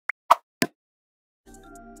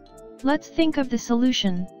Let's think of the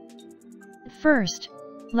solution. First,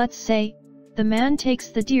 let's say, the man takes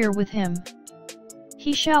the deer with him.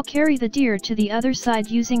 He shall carry the deer to the other side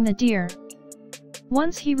using the deer.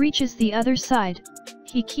 Once he reaches the other side,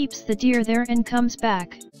 he keeps the deer there and comes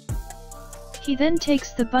back. He then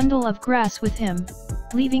takes the bundle of grass with him,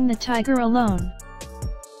 leaving the tiger alone.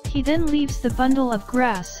 He then leaves the bundle of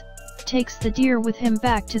grass, takes the deer with him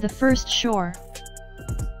back to the first shore.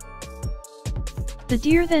 The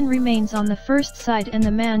deer then remains on the first side and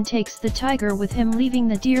the man takes the tiger with him, leaving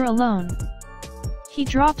the deer alone. He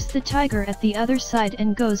drops the tiger at the other side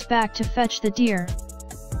and goes back to fetch the deer.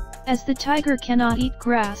 As the tiger cannot eat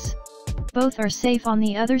grass, both are safe on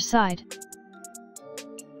the other side.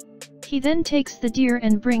 He then takes the deer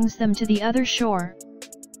and brings them to the other shore.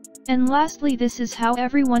 And lastly, this is how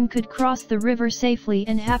everyone could cross the river safely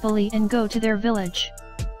and happily and go to their village.